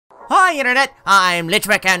Hi Internet, I'm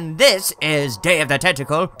LichWick and this is Day of the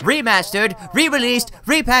Tentacle, remastered, re-released,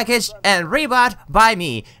 repackaged, and rebought by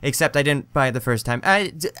me. Except I didn't buy it the first time.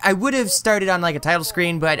 I would have started on like a title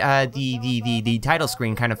screen, but the title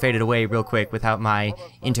screen kind of faded away real quick without my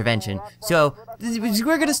intervention. So,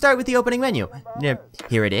 we're gonna start with the opening menu.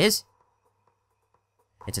 Here it is.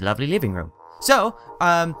 It's a lovely living room. So,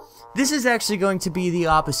 this is actually going to be the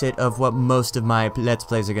opposite of what most of my Let's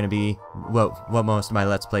Plays are going to be, what most of my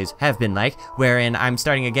Let's Plays have been like, wherein I'm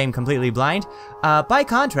starting a game completely blind. By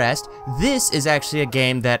contrast, this is actually a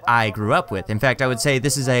game that I grew up with. In fact, I would say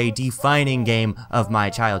this is a defining game of my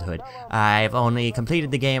childhood. I've only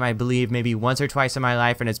completed the game, I believe, maybe once or twice in my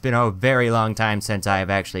life, and it's been a very long time since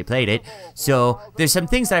I've actually played it. So, there's some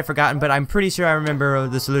things that I've forgotten, but I'm pretty sure I remember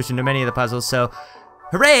the solution to many of the puzzles, so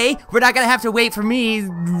hooray! We're not gonna have to wait for me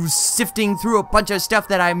sifting through a bunch of stuff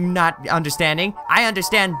that I'm not understanding. I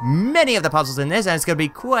understand many of the puzzles in this, and it's gonna be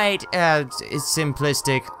quite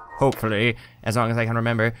simplistic, hopefully, as long as I can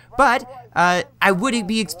remember. But, I would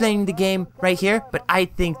be explaining the game right here, but I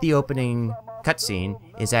think the opening cutscene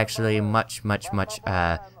is actually much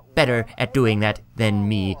better at doing that than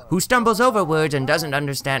me, who stumbles over words and doesn't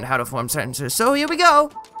understand how to form sentences. So here we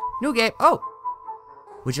go! New game. Oh!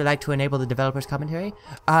 Would you like to enable the developer's commentary?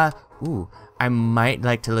 I might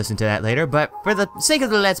like to listen to that later, but for the sake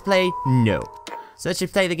of the Let's Play, no. So let's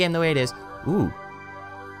just play the game the way it is. Ooh,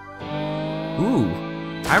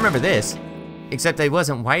 I remember this. Except it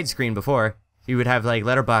wasn't widescreen before. You would have, like,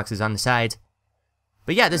 letterboxes on the sides.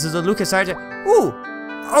 But yeah, this is a LucasArts. Ooh!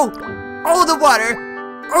 Oh, the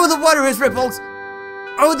water! Oh, the water is ripples!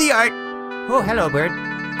 Oh, the art! Oh, hello, bird.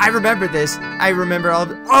 I remember this. I remember all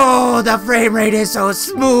of it. Oh, the frame rate is so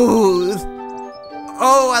smooth.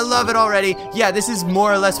 Oh, I love it already. Yeah, this is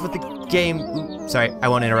more or less what the game... Ooh, sorry, I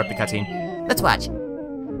won't interrupt the cutscene. Let's watch.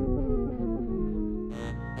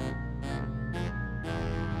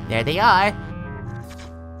 There they are.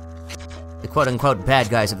 The quote-unquote bad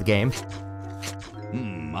guys of the game.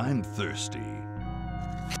 I'm thirsty.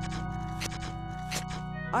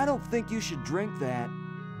 I don't think you should drink that.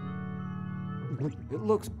 It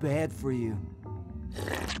looks bad for you.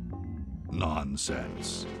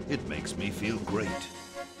 Nonsense. It makes me feel great.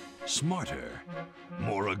 Smarter.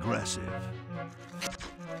 More aggressive.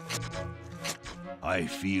 I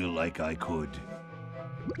feel like I could.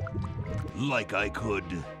 Like I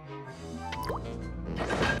could.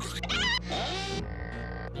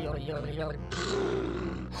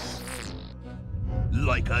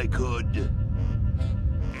 Like I could.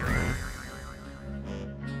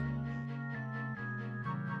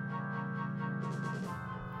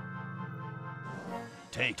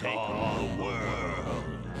 Take on the world.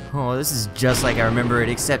 Oh, this is just like I remember it,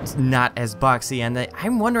 except not as boxy, and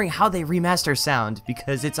I'm wondering how they remaster sound,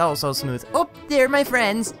 because it's all so smooth. Oh, they're my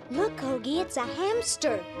friends! Look, Hoagie, it's a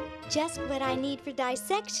hamster. Just what I need for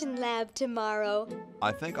dissection lab tomorrow.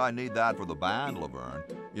 I think I need that for the band, Laverne.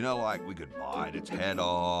 You know, like we could bite its head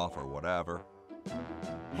off or whatever.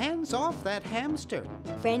 Hands off that hamster.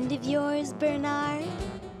 Friend of yours, Bernard?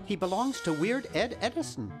 He belongs to Weird Ed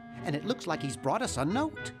Edison, and it looks like he's brought us a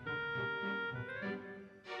note.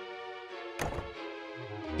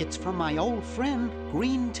 It's from my old friend,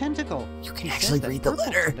 Green Tentacle. You can actually read the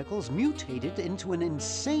letter. Purple Tentacle's mutated into an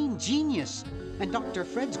insane genius, and Dr.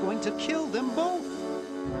 Fred's going to kill them both.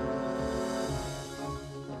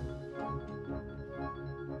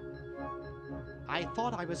 I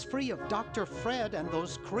thought I was free of Dr. Fred and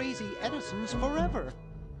those crazy Edisons forever.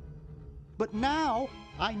 But now,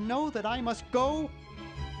 I know that I must go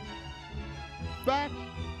back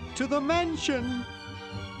to the mansion.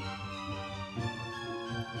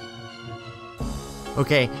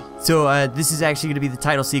 Okay, so this is actually going to be the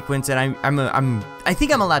title sequence, and I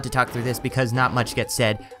think I'm allowed to talk through this because not much gets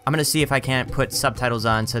said. I'm going to see if I can't put subtitles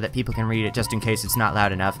on so that people can read it, just in case it's not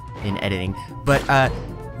loud enough in editing. But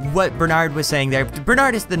what Bernard was saying there,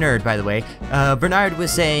 Bernard is the nerd, by the way. Bernard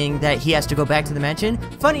was saying that he has to go back to the mansion.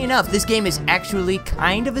 Funny enough, this game is actually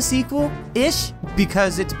kind of a sequel-ish,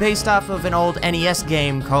 because it's based off of an old NES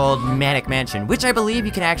game called Manic Mansion, which I believe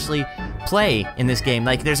you can actually play in this game.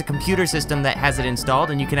 Like, there's a computer system that has it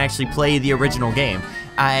installed, and you can actually play the original game.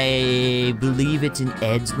 I believe it's in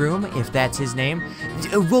Ed's room, if that's his name.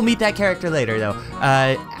 We'll meet that character later, though.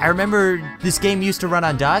 I remember this game used to run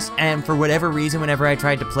on DOS, and for whatever reason, whenever I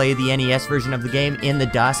tried to play the NES version of the game in the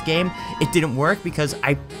DOS game, it didn't work because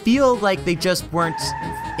I feel like they just weren't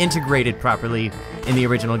integrated properly in the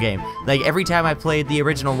original game. Like, every time I played the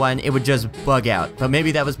original one, it would just bug out. But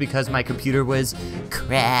maybe that was because my computer was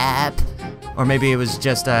crap. Or maybe it was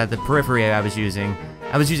just the periphery I was using.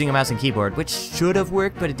 I was using a mouse and keyboard, which should have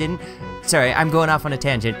worked, but it didn't. sorry, I'm going off on a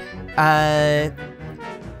tangent.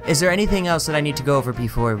 Is there anything else that I need to go over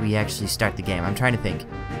before we actually start the game? I'm trying to think.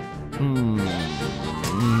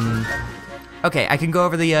 Okay, I can go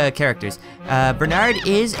over the characters. Bernard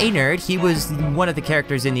is a nerd. He was one of the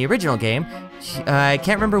characters in the original game. I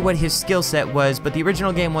can't remember what his skill set was, but the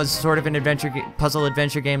original game was sort of an puzzle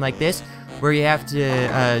adventure game like this, where you have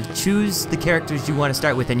to choose the characters you want to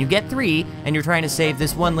start with, and you get 3, and you're trying to save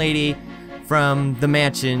this one lady from the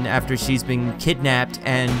mansion after she's been kidnapped,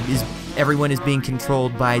 and everyone is being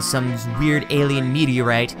controlled by some weird alien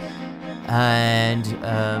meteorite, and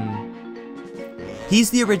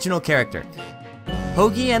he's the original character.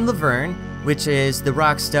 Hoagie and Laverne, which is the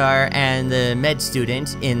rock star and the med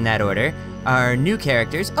student in that order, are new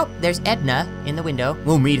characters. Oh, there's Edna in the window.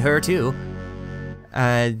 We'll meet her too.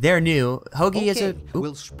 They're new. Hoagie is a...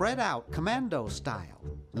 We'll spread out commando style.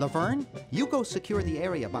 Laverne, you go secure the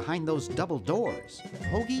area behind those double doors.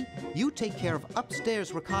 Hoagie, you take care of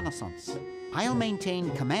upstairs reconnaissance. I'll maintain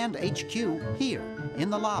Command HQ here, in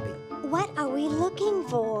the lobby. What are we looking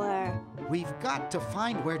for? We've got to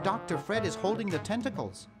find where Dr. Fred is holding the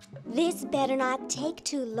tentacles. This better not take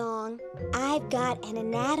too long. I've got an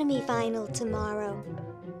anatomy final tomorrow.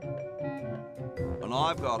 And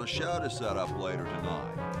I've got a show to set up later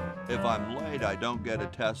tonight. If I'm late, I don't get to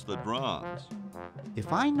test the drums.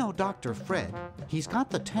 If I know Dr. Fred, he's got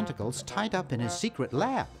the tentacles tied up in his secret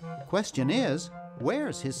lab. Question is,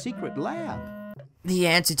 where's his secret lab? The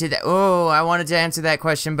answer to that... Oh, I wanted to answer that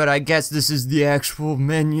question, but I guess this is the actual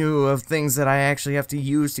menu of things that I actually have to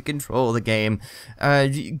use to control the game.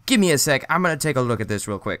 Give me a sec. I'm gonna take a look at this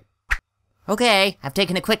real quick. Okay, I've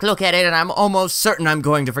taken a quick look at it, and I'm almost certain I'm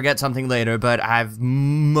going to forget something later, but I've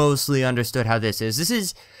mostly understood how this is.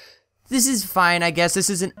 This is fine, I guess. This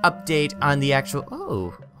is an update on the actual...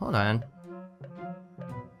 Oh, hold on.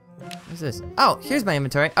 What's this? Oh, here's my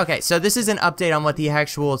inventory. Okay, so this is an update on what the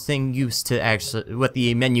actual thing used to what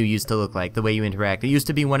the menu used to look like, the way you interact. It used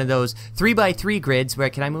to be one of those 3x3 grids where,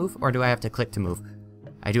 can I move, or do I have to click to move?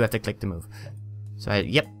 I do have to click to move. So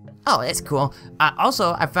yep. Oh, that's cool.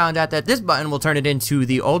 Also, I found out that this button will turn it into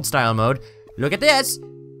the old style mode. Look at this.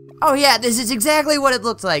 Oh yeah, this is exactly what it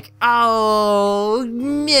looks like. Oh,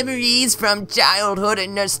 memories from childhood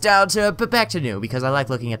and nostalgia, but back to new, because I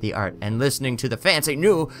like looking at the art and listening to the fancy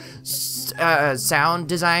new sound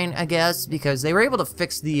design, I guess, because they were able to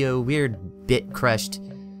fix the weird bit-crushed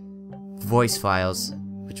voice files,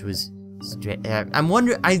 which was... I'm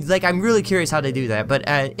really curious how they do that, but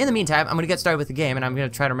in the meantime, I'm gonna get started with the game, and I'm gonna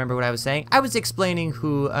try to remember what I was saying. I was explaining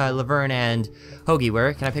who Laverne and Hoagie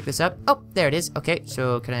were. Can I pick this up? Oh, there it is. Okay,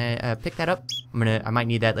 so can I pick that up? I might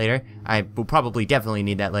need that later. I will probably definitely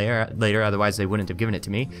need that later, otherwise they wouldn't have given it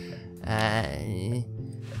to me.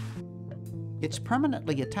 It's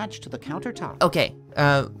permanently attached to the countertop. Okay,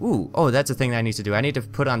 oh, that's a thing that I need to do. I need to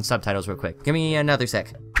put on subtitles real quick. Give me another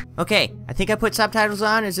sec. Okay, I think I put subtitles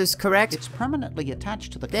on. Is this correct? It's permanently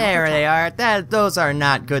attached to the countertop. There they are. Those are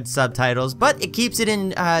not good subtitles, but it keeps it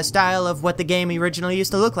in style of what the game originally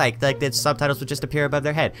used to look like the subtitles would just appear above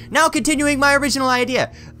their head. Now, continuing my original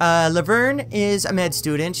idea. Laverne is a med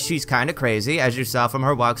student. She's kind of crazy, as you saw from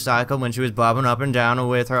her walk cycle when she was bobbing up and down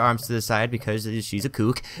with her arms to the side because she's a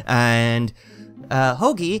kook. And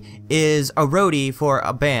Hoagie is a roadie for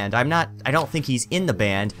a band. I don't think he's in the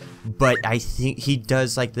band, but I think he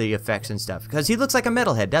does like the effects and stuff because he looks like a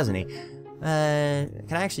metalhead, doesn't he? Can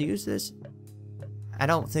I actually use this? I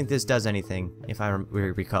don't think this does anything, if I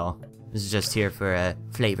recall. This is just here for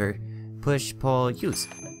flavor. Push, pull, use.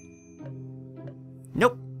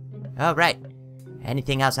 Nope. Alright.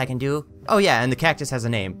 Anything else I can do? Oh yeah, and the cactus has a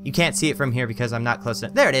name. You can't see it from here because I'm not close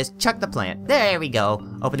enough. There it is. Chuck the plant. There we go.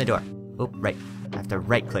 Open the door. Oh, right. I have to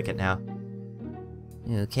right-click it now.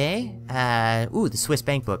 Okay. Ooh, the Swiss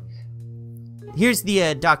bank book. Here's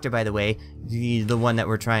the doctor, by the way. The one that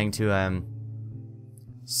we're trying to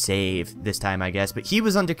save this time, I guess. But he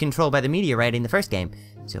was under control by the meteorite in the first game.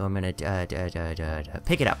 So I'm gonna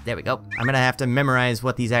pick it up. There we go. I'm gonna have to memorize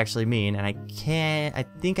what these actually mean, and I can't. I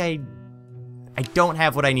think I don't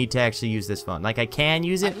have what I need to actually use this phone. Like I can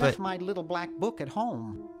use it, I left my little black book at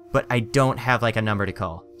home. But I don't have like a number to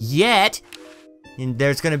call yet. And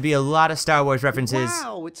there's gonna be a lot of Star Wars references.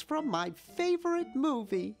 Wow, it's from my favorite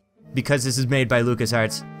movie. Because this is made by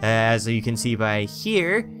LucasArts, as you can see by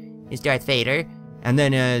here, is Darth Vader. And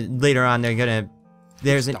then later on,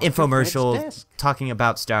 there's an infomercial talking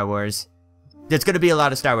about Star Wars. There's gonna be a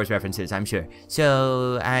lot of Star Wars references, I'm sure.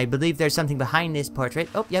 So I believe there's something behind this portrait.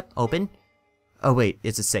 Oh, yep, open. Oh wait,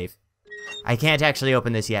 it's a safe. I can't actually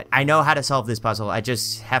open this yet. I know how to solve this puzzle. I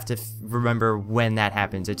just have to remember when that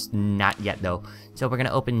happens. It's not yet, though. So we're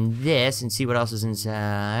gonna open this and see what else is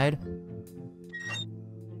inside.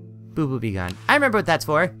 Boo Boo Be Gone. I remember what that's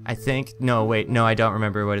for, I think. No, wait, no, I don't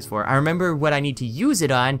remember what it's for. I remember what I need to use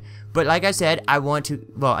it on, but like I said, I want to,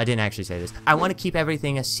 well, I didn't actually say this. I want to keep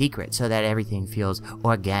everything a secret so that everything feels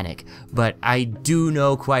organic. But I do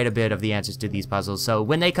know quite a bit of the answers to these puzzles, so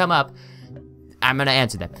when they come up, I'm gonna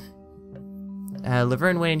answer them.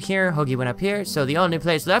 Laverne went in here, Hoagie went up here, so the only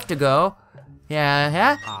place left to go,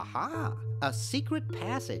 yeah? Aha! A secret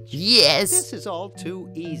passage. Yes! This is all too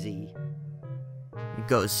easy. It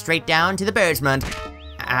goes straight down to the basement.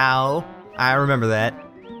 Ow. I remember that.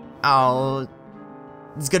 Oh.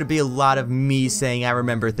 There's gonna be a lot of me saying I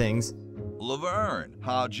remember things. Laverne,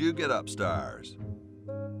 how'd you get upstairs?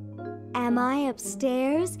 Am I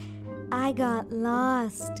upstairs? I got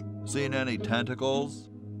lost. Seen any tentacles?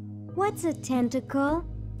 What's a tentacle?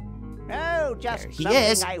 Oh, just There he something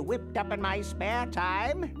is. I whipped up in my spare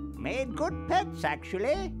time. Made good pets,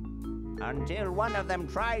 actually. Until one of them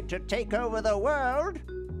tried to take over the world.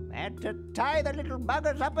 Had to tie the little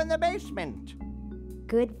buggers up in the basement.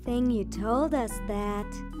 Good thing you told us that.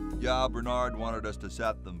 Yeah, Bernard wanted us to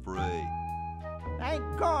set them free. Thank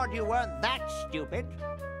God you weren't that stupid.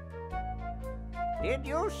 Did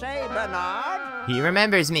you say Bernard? He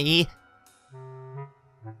remembers me.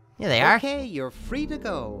 Here they are. Okay, you're free to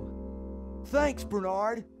go. Thanks,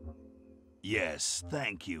 Bernard. Yes,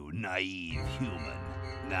 thank you, naive human.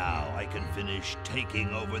 Now I can finish taking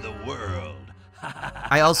over the world.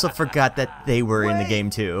 I also forgot that they were in the game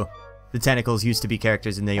too. The tentacles used to be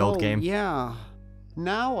characters in the old game. Yeah.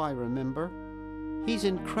 Now I remember. He's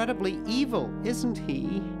incredibly evil, isn't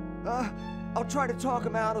he? I'll try to talk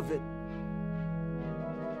him out of it.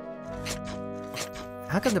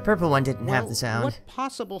 How come the purple one didn't have Well, the sound? what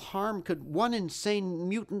possible harm could one insane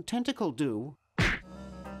mutant tentacle do?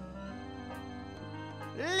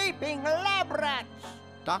 Leaping lab rats!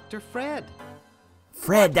 Dr. Fred.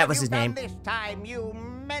 Fred, that What was have his you name. done this time, you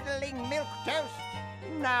meddling milquetoast?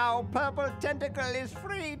 Now Purple Tentacle is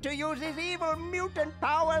free to use his evil mutant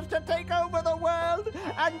powers to take over the world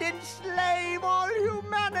and enslave all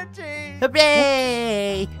humanity!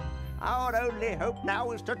 Hooray! Our only hope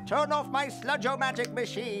now is to turn off my sludge-o-magic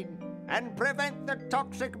machine and prevent the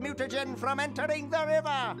toxic mutagen from entering the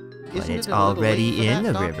river. But Isn't it's it a little already late for in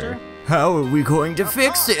that, the Doctor? river. How are we going to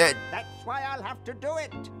fix Of course, it? That's why I'll have to do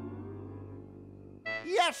it.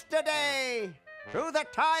 Yesterday, through the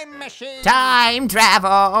time machine. Time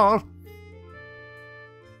travel!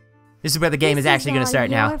 This is where the game is actually going to start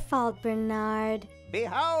This is all now. your fault, Bernard.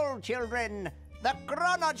 Behold, children, the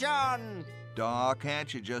chronogen. Doc,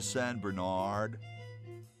 can't you just send Bernard?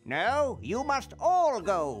 No, you must all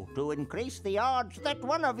go to increase the odds that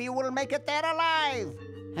one of you will make it there alive.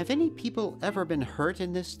 Have any people ever been hurt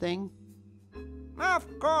in this thing? Of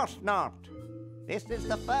course not. This is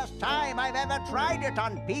the first time I've ever tried it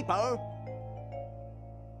on people.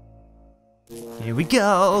 Here we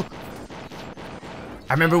go.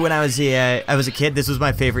 I remember when I was a kid, this was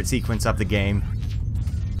my favorite sequence of the game.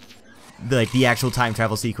 Like the actual time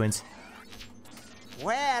travel sequence.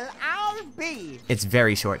 Well, I'll be. It's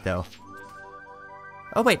very short though.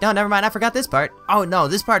 Oh wait, no, never mind. I forgot this part. Oh no,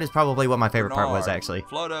 this part is probably what my favorite part was Bernard, actually.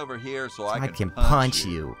 Float over here so I I can punch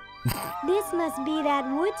you. This must be that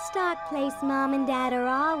Woodstock place Mom and Dad are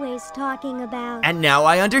always talking about. And now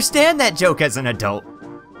I understand that joke as an adult.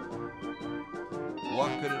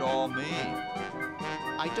 What could it all mean?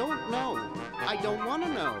 I don't know. I don't want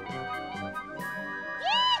to know.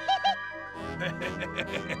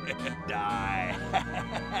 Die.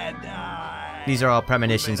 Die. These are all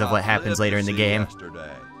premonitions of what happens later in the game.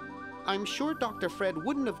 Yesterday. I'm sure Dr. Fred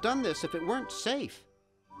wouldn't have done this if it weren't safe.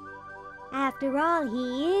 After all,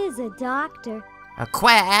 he is a doctor. A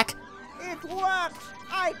quack! It works!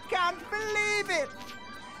 I can't believe it!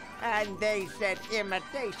 And they said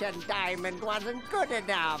imitation diamond wasn't good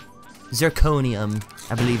enough. Zirconium,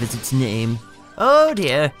 I believe is its name. Oh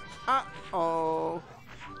dear. Uh-oh.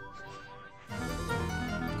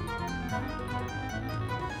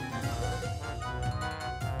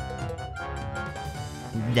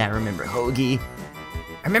 I remember Hoagie.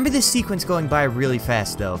 I remember this sequence going by really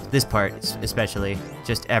fast though. This part especially.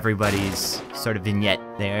 Just everybody's sort of vignette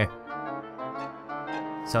there.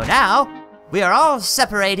 So now, we are all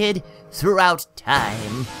separated throughout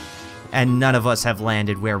time. And none of us have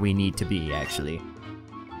landed where we need to be, actually.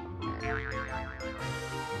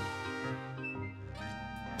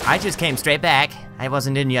 I just came straight back. I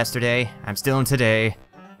wasn't in yesterday. I'm still in today.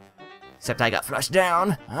 Except I got flushed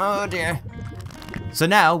down. Oh dear. So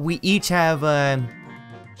now, we each have,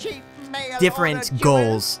 Cheap mail different order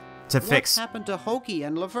goals to What fix. happened to Hoagie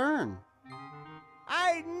and Laverne?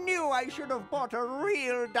 I knew I should have bought a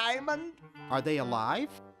real diamond. Are they alive?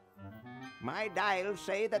 My dials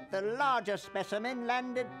say that the larger specimen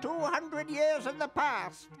landed 200 years in the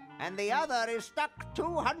past, and the other is stuck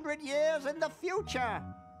 200 years in the future.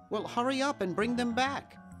 Well, hurry up and bring them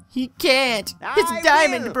back. He can't. His I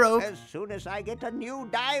diamond will, broke. as soon as I get a new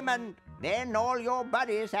diamond. Then all your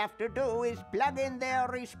buddies have to do is plug in their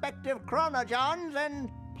respective chronogens and...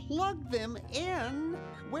 Plug them in?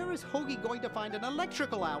 Where is Hoagie going to find an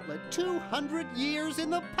electrical outlet 200 years in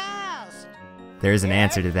the past? There's an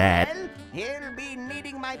answer to that. Well, he'll be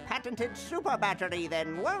needing my patented super battery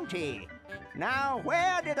then, won't he? Now,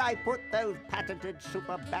 where did I put those patented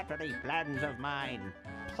super battery plans of mine?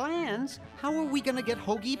 Plans? How are we gonna get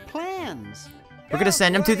Hoagie plans? We're gonna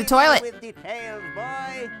send him to the Don't worry toilet. with details,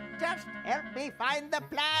 boy. Just help me find the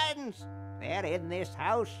plans. They're in this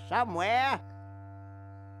house somewhere.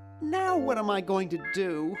 Now what am I going to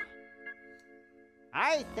do?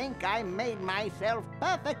 I think I made myself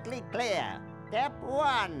perfectly clear. Step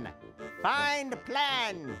 1, find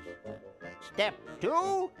plans. Step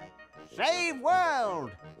 2, save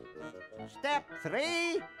world. Step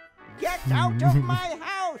 3, get out of my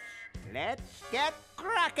house. Let's get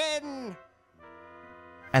cracking.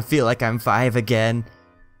 I feel like I'm 5 again.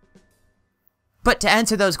 But to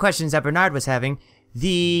answer those questions that Bernard was having,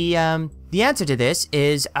 the answer to this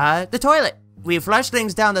is the toilet. We flush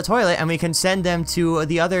things down the toilet and we can send them to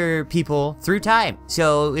the other people through time.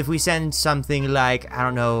 So if we send something like, I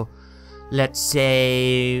don't know, let's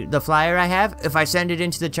say the flyer I have, if I send it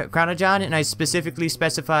into the chronogen and I specifically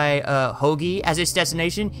specify Hoagie as its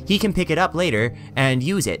destination, he can pick it up later and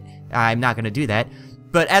use it. I'm not going to do that.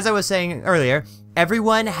 But as I was saying earlier,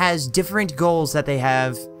 everyone has different goals that they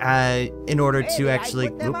have in order to actually... I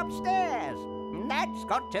put them upstairs. That's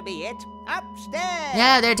got to be it. Upstairs.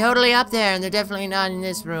 Yeah, they're totally up there, and they're definitely not in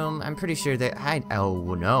this room. I'm pretty sure that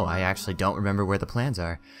oh, no, I actually don't remember where the plans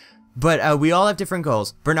are. But we all have different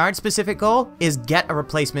goals. Bernard's specific goal is get a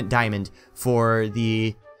replacement diamond for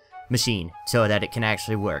the machine so that it can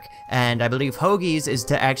actually work. And I believe Hoagie's is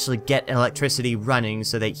to actually get electricity running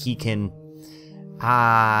so that he can...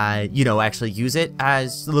 you know, actually use it.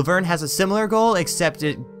 As Laverne has a similar goal, except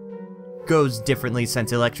it goes differently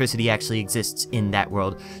since electricity actually exists in that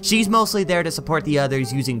world. She's mostly there to support the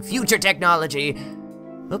others using future technology.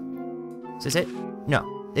 Oop. Is this it?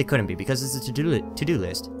 No, it couldn't be because it's a to-do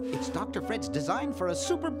list. It's Dr. Fred's design for a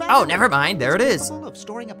super battery. Oh, never mind. There it is. Capable of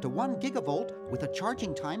storing up to 1 gigavolt with a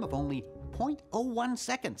charging time of only 0.01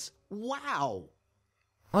 seconds. Wow.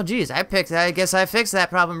 Well, geez, I guess I fixed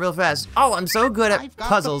that problem real fast. Oh, I'm so good at I've got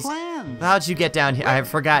puzzles. the plans. How'd you get down here? I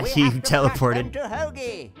forgot he have to pass teleported. them to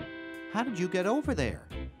Hoagie. How did you get over there?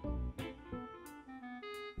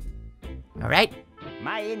 All right.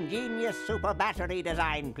 My ingenious super battery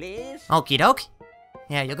design, please. Okie doke.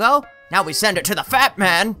 Here you go. Now we send it to the fat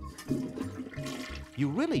man. You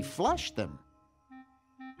really flushed them.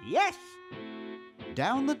 Yes.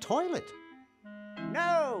 Down the toilet.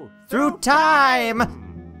 No. Through time.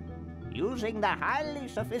 Using the highly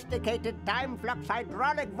sophisticated time flux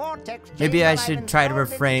hydraulic vortex. Maybe I chamber should I've try to installed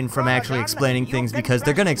in refrain this from actually chronogen, explaining you things can because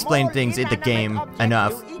they're gonna thrust explain small things in the inanimate game objects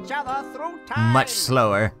enough. to each other through time. Much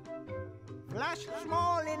slower. Flash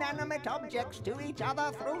small inanimate objects to each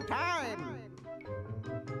other through time.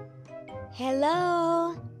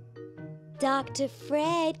 Hello? Dr.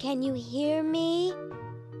 Fred, can you hear me?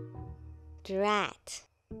 Drat.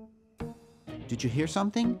 Did you hear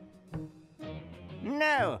something?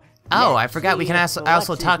 No. Oh, Let's I forgot we see can if also what's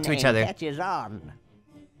his talk to each name other. catches on.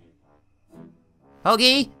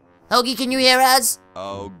 Hoagie? Hoagie, can you hear us?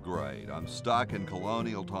 Oh, great. I'm stuck in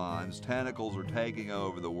colonial times, tentacles are taking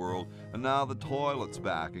over the world, and now the toilet's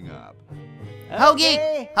backing up.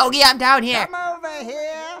 Hoagie! Hoagie, I'm down here. Come over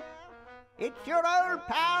here. It's your old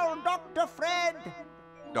pal, Dr. Fred.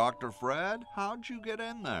 Dr. Fred, how'd you get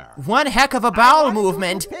in there? One heck of a I bowel want you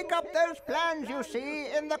movement. to pick up those plans you see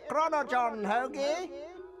in the chronogen, Hoagie.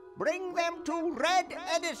 Bring them to Red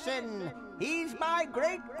Edison. He's my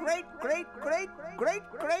great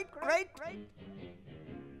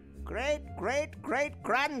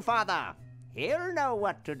grandfather. He'll know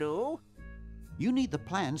what to do. You need the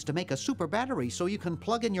plans to make a super battery so you can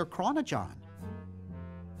plug in your chronogen.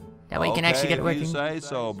 That way you can actually get it Okay, if you working. say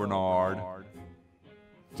so, Bernard.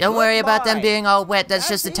 Don't worry about them boy. being all wet. That's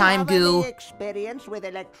just the Does he time have goo. any experience with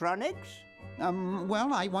electronics?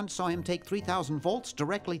 Well, I once saw him take 3,000 volts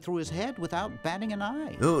directly through his head without batting an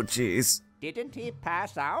eye. Oh, jeez. Didn't he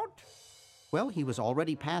pass out? Well, he was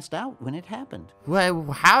already passed out when it happened.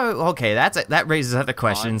 Well, how? Okay, that raises other Time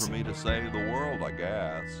questions. for me to save the world, I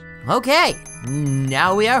guess. Okay,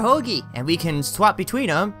 now we are Hoagie, and we can swap between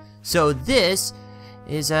them. So this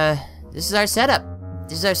is our setup.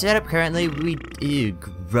 This is our setup currently.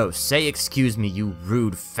 Gross. Say excuse me, you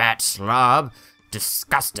rude fat slob.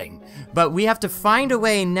 Disgusting. But we have to find a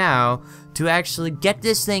way now to actually get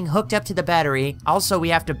this thing hooked up to the battery. Also, we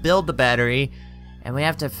have to build the battery, and we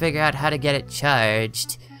have to figure out how to get it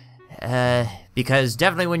charged. Because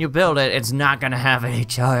definitely when you build it, it's not gonna have any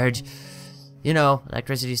charge. You know,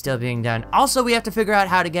 electricity still being done. Also, we have to figure out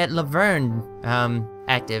how to get Laverne,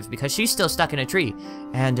 active, because she's still stuck in a tree.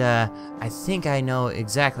 And, I think I know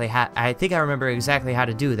exactly how, I think I remember exactly how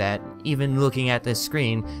to do that, even looking at this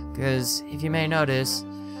screen, because if you may notice,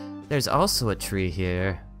 there's also a tree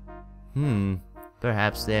here.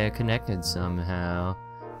 Perhaps they're connected somehow.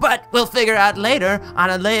 But we'll figure out later,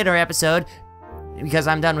 on a later episode, because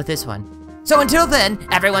I'm done with this one. So until then,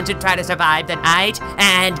 everyone should try to survive the night,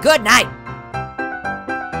 and good night!